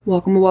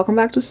Welcome and welcome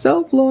back to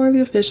Soap Lore,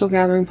 the official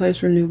gathering place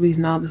for newbies,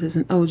 novices,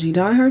 and OG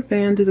diehard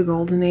fans of the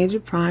golden age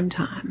of prime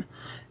time.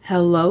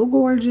 Hello,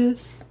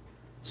 gorgeous.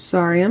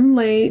 Sorry I'm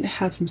late.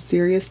 Had some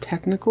serious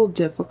technical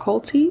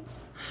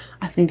difficulties.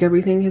 I think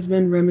everything has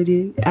been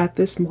remedied at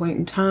this point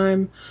in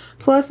time.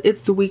 Plus,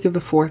 it's the week of the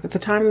 4th. At the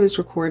time of this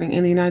recording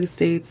in the United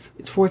States,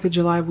 it's 4th of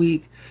July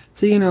week.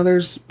 So,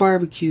 there's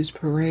barbecues,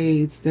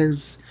 parades,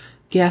 there's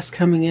guests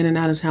coming in and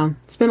out of town.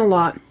 It's been a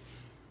lot.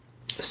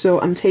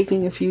 So I'm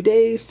taking a few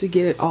days to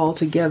get it all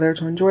together,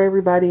 to enjoy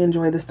everybody,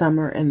 enjoy the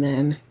summer, and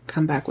then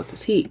come back with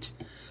this heat.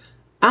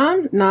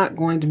 I'm not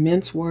going to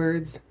mince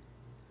words.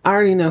 I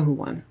already know who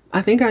won.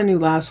 I think I knew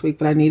last week,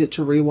 but I needed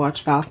to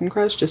rewatch Falcon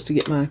Crest just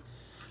to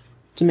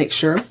make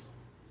sure.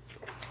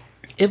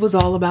 It was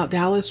all about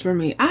Dallas for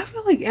me. I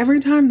feel like every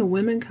time the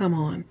women come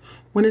on,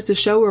 when it's a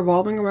show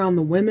revolving around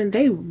the women,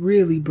 they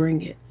really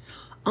bring it.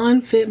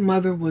 Unfit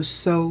Mother was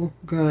so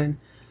good.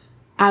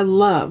 I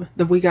love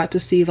that we got to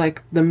see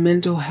the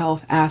mental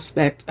health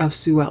aspect of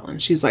Sue Ellen.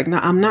 She's like, no,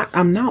 I'm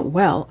not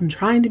well. I'm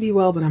trying to be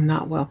well, but I'm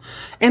not well.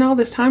 And all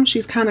this time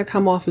she's kind of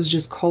come off as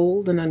just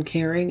cold and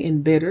uncaring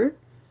and bitter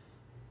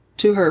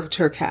to her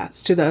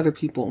cast, to the other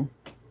people.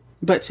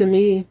 But to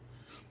me,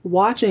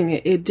 watching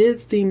it, it did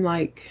seem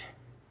like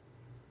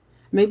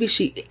maybe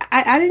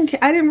I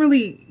didn't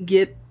really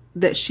get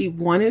that she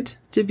wanted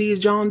to be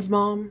John's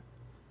mom.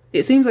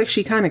 It seems like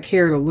she kind of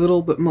cared a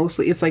little, but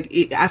mostly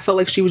I felt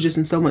like she was just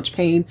in so much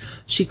pain,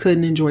 she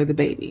couldn't enjoy the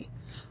baby.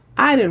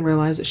 I didn't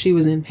realize that she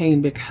was in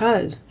pain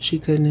because she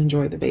couldn't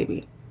enjoy the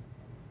baby.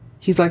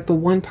 He's like the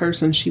one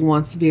person she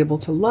wants to be able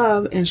to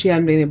love, and she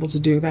hadn't been able to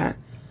do that.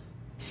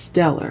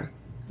 Stellar.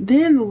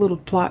 Then the little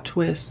plot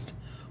twist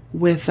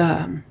with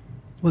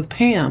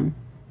Pam.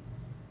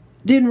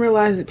 Didn't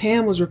realize that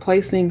Pam was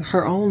replacing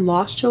her own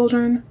lost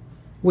children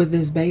with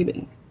this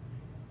baby.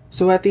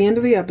 So at the end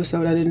of the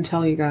episode, I didn't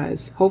tell you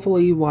guys.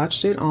 Hopefully you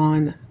watched it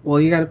on,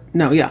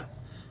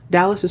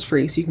 Dallas is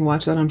free, so you can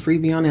watch that on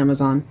Freevee on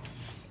Amazon.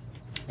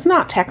 It's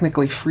not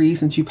technically free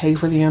since you pay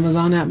for the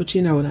Amazon app, but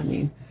you know what I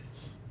mean.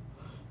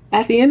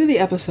 At the end of the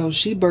episode,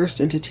 she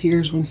burst into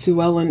tears when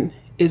Sue Ellen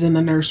is in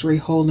the nursery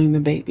holding the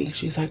baby.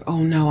 She's like,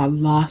 oh no, I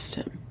lost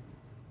him.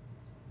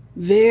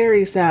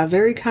 Very sad,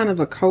 very kind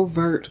of a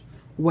covert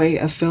way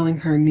of filling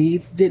her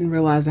needs. Didn't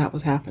realize that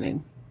was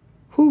happening.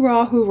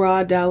 Hoorah,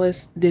 hoorah,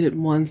 Dallas did it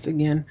once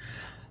again.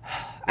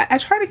 I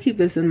try to keep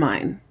this in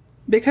mind.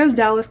 Because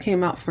Dallas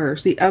came out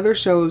first, the other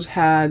shows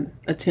had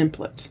a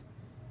template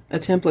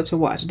to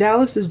watch.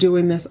 Dallas is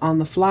doing this on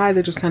the fly.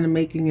 They're just kind of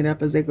making it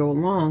up as they go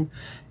along.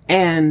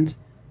 And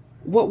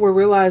what we're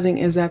realizing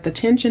is that the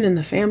tension in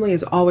the family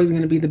is always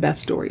going to be the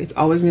best story. It's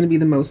always going to be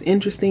the most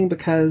interesting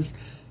because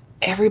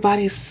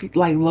everybody's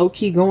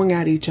low-key going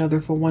at each other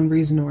for one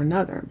reason or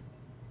another.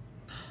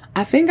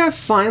 I think I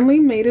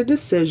finally made a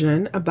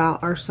decision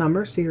about our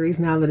summer series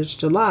now that it's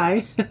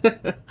July.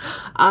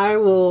 I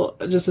will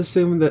just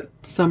assume that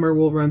summer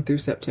will run through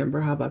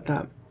September. How about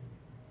that?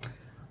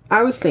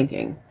 I was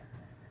thinking,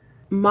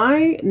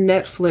 my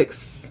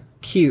Netflix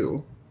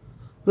queue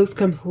looks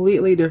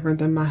completely different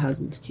than my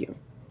husband's queue.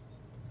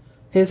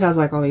 His has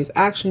all these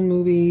action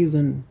movies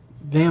and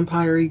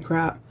vampire-y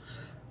crap,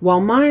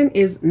 while mine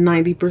is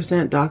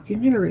 90%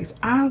 documentaries.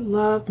 I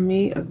love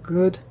me a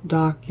good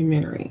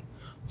documentary.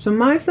 So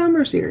my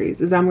summer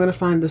series is I'm going to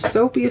find the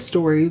soapiest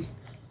stories,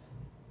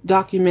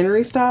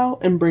 documentary style,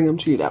 and bring them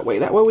to you that way.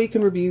 That way we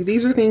can review.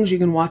 These are things you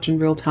can watch in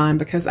real time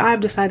because I've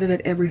decided that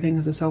everything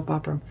is a soap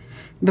opera.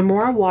 The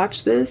more I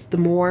watch this, the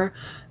more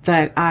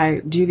that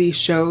I do these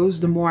shows,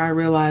 the more I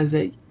realize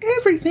that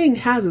everything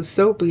has a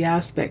soapy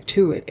aspect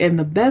to it. And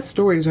the best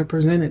stories are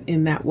presented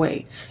in that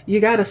way. You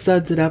got to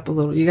suds it up a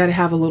little. You got to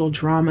have a little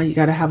drama. You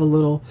got to have a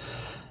little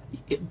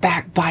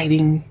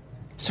backbiting,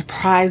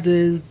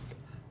 surprises,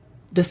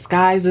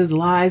 disguises,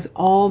 lies,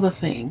 all the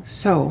things.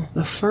 So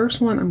the first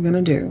one I'm going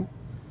to do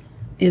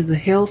is the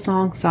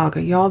Hillsong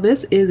Saga. Y'all,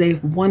 this is a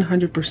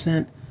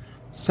 100%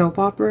 soap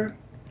opera,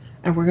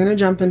 and we're going to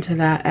jump into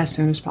that as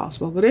soon as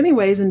possible. But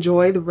anyways,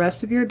 enjoy the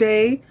rest of your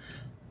day.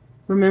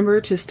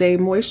 Remember to stay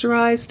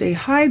moisturized, stay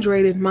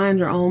hydrated, mind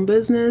your own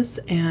business,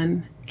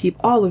 and keep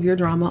all of your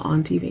drama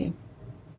on TV.